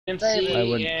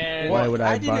Why would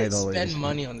I buy didn't those? spend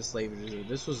money on this labor user.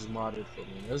 This was modded for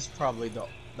me. This was probably the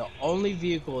only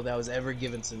vehicle that was ever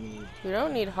given to me. You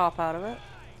don't need to hop out of it.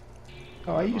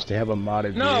 Oh, I used to have a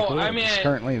modded vehicle. No, I mean, it's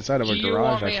currently inside of a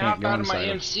garage. I can't go out of inside my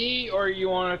MC, or you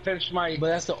want to finish my But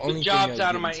that's the only jobs thing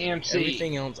out of my MC?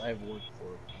 Everything else I've worked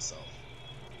for myself.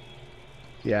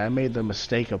 Yeah, I made the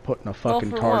mistake of putting a fucking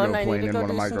well, cargo one, plane in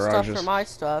one of my garages. Stuff for my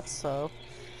stuff, so.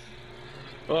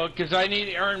 Well, because I need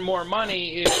to earn more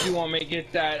money if you want me to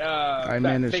get that. I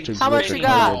managed to glitch a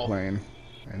cargo plane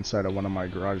inside of one of my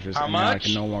garages, and now I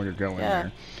can no longer go in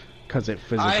there because it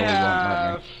physically won't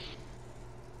let me.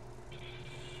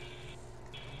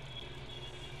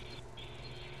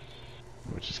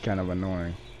 Which is kind of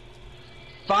annoying.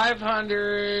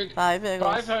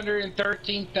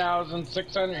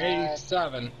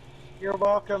 513,687. You're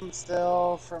welcome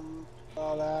still from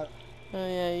all that. Oh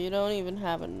yeah, you don't even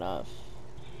have enough.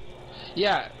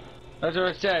 Yeah, that's what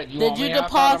I said. Did you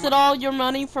deposit all your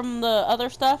money from the other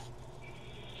stuff?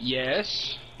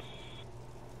 Yes.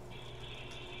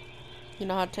 You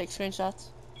know how to take screenshots?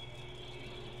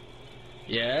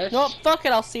 Yes. Nope, fuck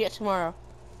it, I'll see it tomorrow.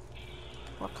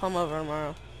 I'll come over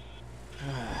tomorrow.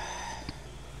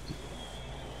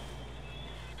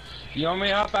 You want me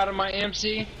to hop out of my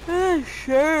MC?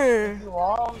 Sure.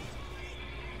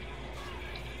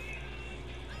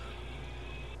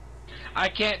 I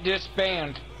can't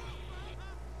disband.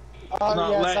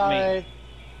 Oh, yeah, sorry.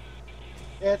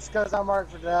 It's because I'm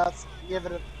marked for death. Give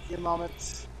it a few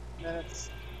minutes.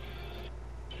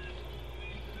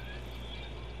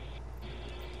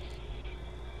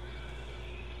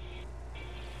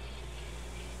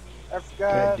 I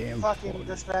forgot fucking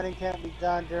disbanding can't be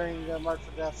done during the mark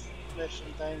for death mission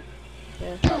thing.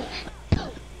 Yeah.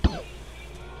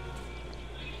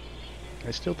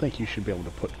 I still think you should be able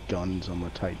to put guns on the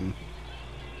Titan.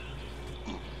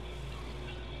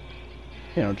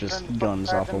 You know, just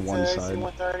guns off of one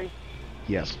side.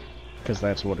 Yes, because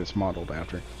that's what it's modeled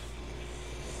after.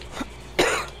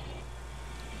 I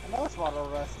know it's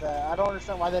modeled after that. I don't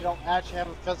understand why they don't actually have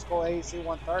a physical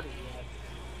AC-130 yet.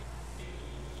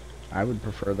 I would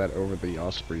prefer that over the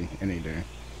Osprey any day,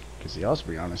 because the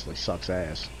Osprey honestly sucks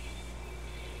ass.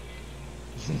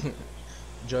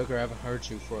 Joker, I haven't heard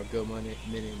you for a good minute.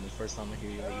 The first time I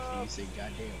hear you, you say,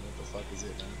 "Goddamn, what the fuck is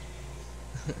it, man?"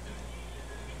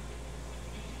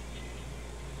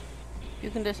 You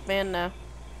can disband now.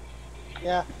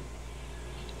 Yeah.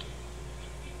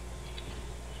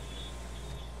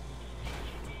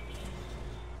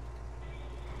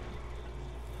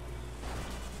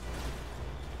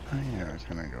 Oh yeah, I was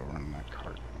gonna go run that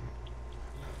cart.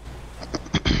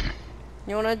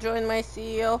 You wanna join my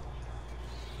CEO?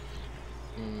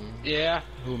 Yeah.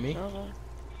 Who, me? Okay.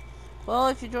 Well,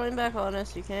 if you join back on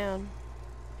us, you can.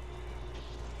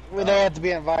 We don't have to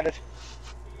be invited.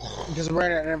 Because we're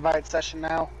in an invite session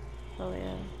now. Oh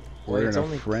yeah. Well, it's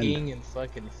only King and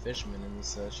fucking Fishman in this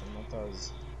session. I thought it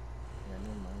was... Yeah,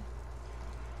 never mind.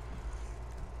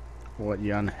 What,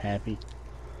 you unhappy?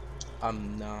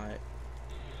 I'm not.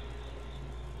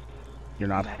 You're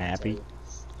not happy?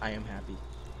 I am happy.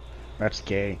 That's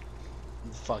gay.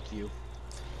 Fuck you.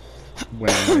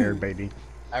 Women weird, baby.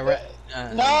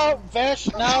 No, fish,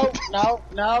 no, fish,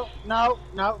 no.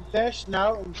 Down, fish,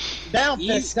 down.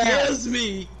 He scares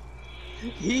me.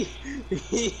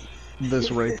 This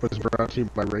rape was brought to you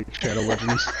by Rape Shadow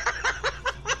Legends.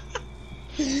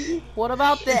 What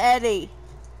about the Eddie?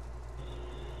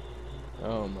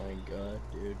 Oh my god,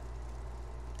 dude.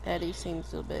 Eddie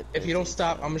seems a bit busy. If you don't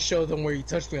stop, I'm gonna show them where you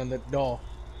touched me on the doll.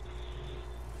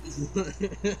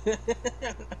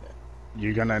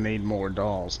 You're gonna need more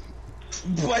dolls.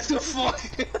 What the fuck?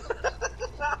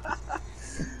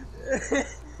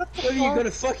 What, are you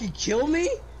gonna fucking kill me?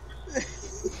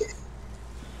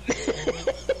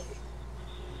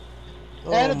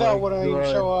 Annabelle wouldn't even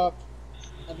show up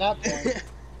at that point.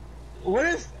 What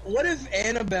if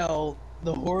Annabelle,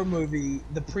 the horror movie,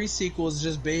 the pre-sequel is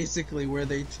just basically where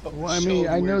they well, I mean,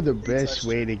 I know the best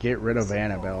way to get rid of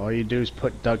Annabelle. All you do is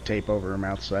put duct tape over her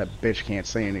mouth so that bitch can't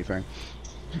say anything.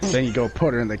 Then you go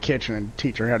put her in the kitchen and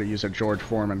teach her how to use a George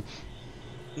Foreman.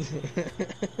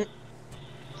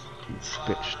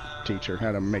 Bitch, teach her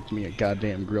how to make me a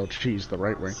goddamn grilled cheese the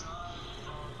right way.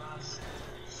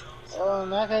 Well, in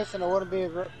that case, then it wouldn't be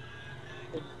a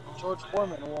George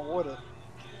Foreman, would it?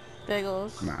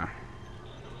 Bagels. Nah.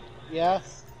 Yeah.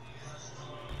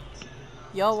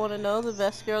 Y'all want to know the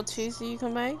best grilled cheese that you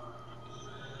can make?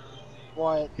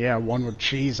 What? Yeah, one with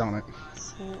cheese on it.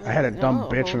 I had a dumb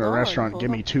bitch in a restaurant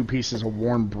give me 2 pieces of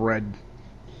warm bread.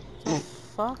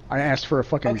 Fuck? I asked for a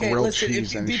fucking grilled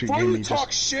cheese and she gave me just before you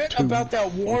talk shit about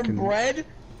that warm bread,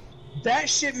 That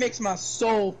shit makes my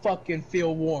soul fucking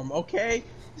feel warm, okay?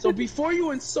 So before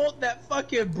you insult that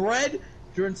fucking bread,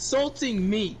 you're insulting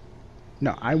me.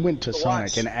 No, I went to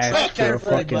Sonic and asked for a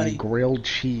fucking grilled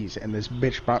cheese, and this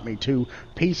bitch brought me 2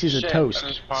 pieces of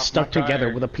toast stuck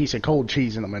together with a piece of cold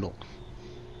cheese in the middle.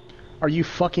 Are you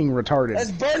fucking retarded?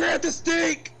 Let's burn her at the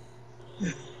stake!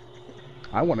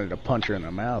 I wanted to punch her in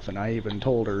the mouth, and I even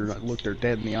told her, I looked her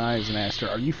dead in the eyes and asked her,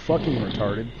 are you fucking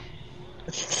retarded?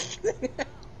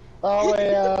 Oh,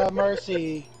 wait,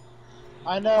 Mercy.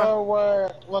 I know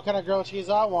what kind of grilled cheese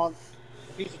I want.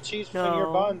 A piece of cheese between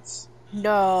your buns.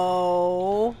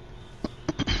 No.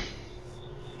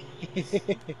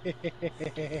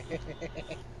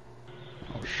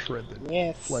 I'll shred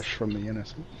the flesh from the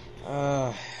innocent.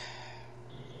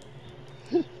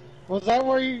 Was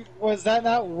that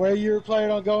not where you were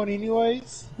planning on going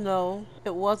anyways? No,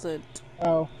 it wasn't.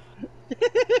 Oh.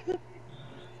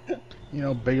 You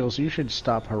know, Biggles, you should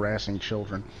stop harassing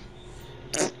children.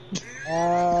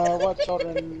 What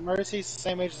children? Mercy's the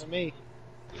same age as me.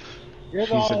 You're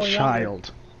the She's a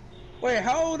child. Younger. Wait,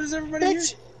 how old is everybody here?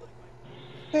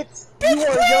 Bitch, you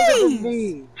are younger than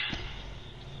me.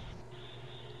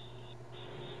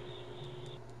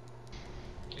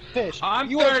 Fish, I'm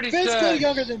you are 36. physically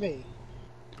younger than me.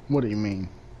 What do you mean?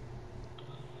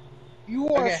 You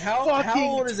are how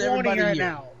old is 20 everybody right here?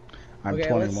 now. I'm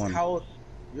 21. How old?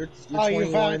 You're Oh, 21.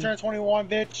 you finally turned 21,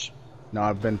 bitch. No,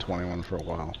 I've been 21 for a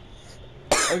while.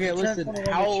 Okay, listen. 21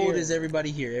 How this old year. is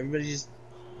everybody here? Everybody just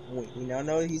wait. We now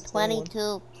know he's 21.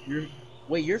 22.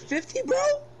 You're 50, bro?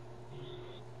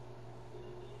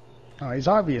 Oh, he's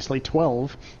obviously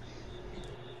 12.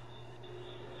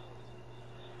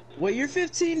 Wait, you're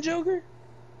 15, Joker?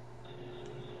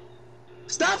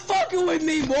 Stop fucking with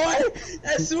me, boy!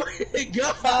 I swear to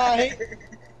God.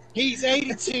 He's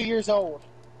 82 years old.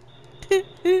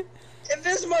 If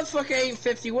this motherfucker ain't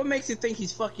 50, what makes you think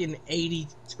he's fucking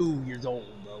 82 years old,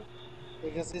 bro?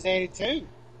 Because he's 82.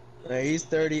 He's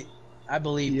 30. I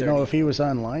believe 30. You know, if he was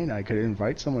online, I could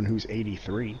invite someone who's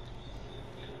 83.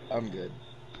 I'm good.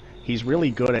 He's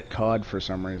really good at COD for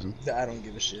some reason. I don't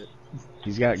give a shit.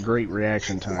 He's got great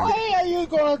reaction time. Why are you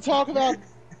going to talk about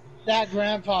that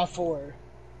grandpa for?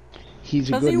 He's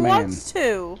a good Because he man. wants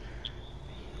to.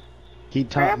 He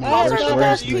taught me Grandpas first are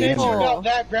last people. the You talk internet. about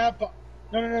that grandpa.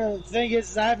 No. The thing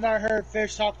is, I have not heard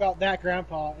Fish talk about that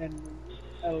grandpa in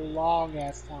a long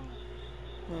ass time.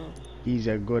 He's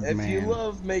a good If man. you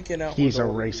love making out He's with a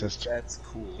old racist. dudes, that's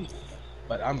cool.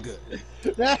 But I'm good.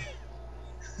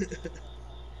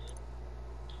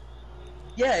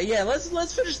 Yeah, let's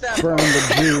finish that Burn part.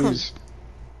 the Jews.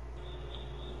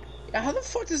 Yeah, how the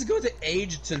fuck does it go to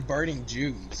age to burning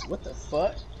Jews? What the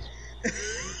fuck?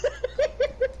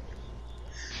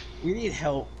 We need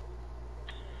help.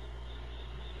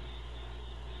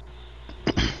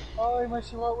 Oh,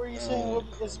 Mercy, what were you saying? What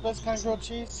is the best kind of grilled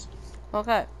cheese?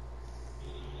 Okay.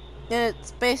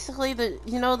 It's basically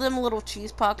them little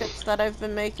cheese pockets that I've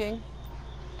been making?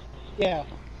 Yeah.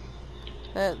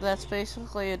 That's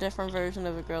basically a different version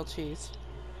of a grilled cheese.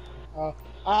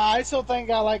 I still think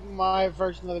I like my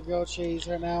version of the grilled cheese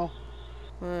right now.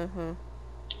 Mm-hmm.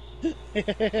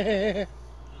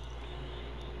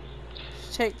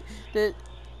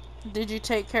 Did you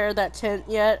take care of that tent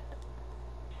yet?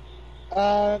 It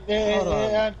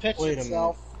unpitched Wait a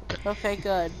itself. Okay,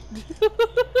 good.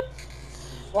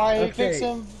 Why are you Okay.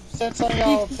 fixing? Since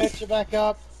I'll pitch it back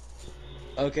up.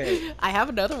 Okay. I have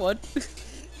another one.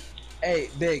 Hey,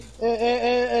 Big.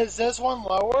 Is this one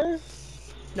lower?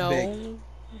 No. Big.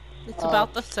 It's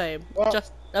about the same. well-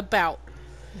 Just about.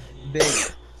 Big.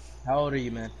 How old are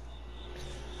you, man?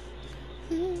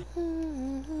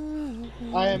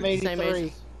 I am Same 83.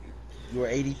 age. You are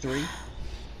 83?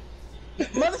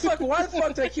 Motherfucker, why the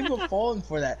fuck do I keep on falling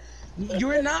for that?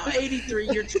 You're not 83,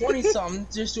 you're 20-something.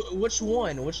 Just which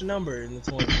one? Which number in the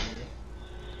 20?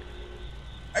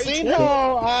 Are you See, 20?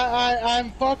 no,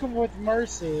 I'm fucking with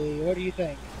Mercy. What do you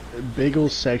think?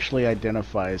 Biggles sexually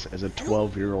identifies as a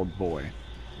 12-year-old boy.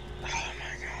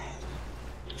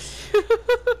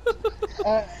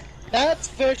 That's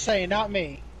Fish saying, not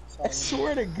me. I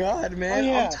swear to God, man. Oh,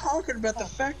 yeah. I'm talking about the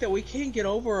fact that we can't get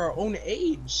over our own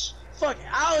age. Fuck,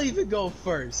 I'll even go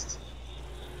first.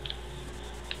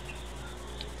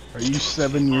 Are you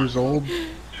 7 years old?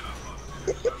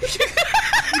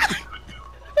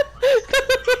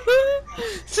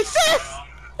 Success!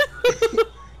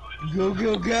 Go,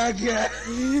 go, gaga.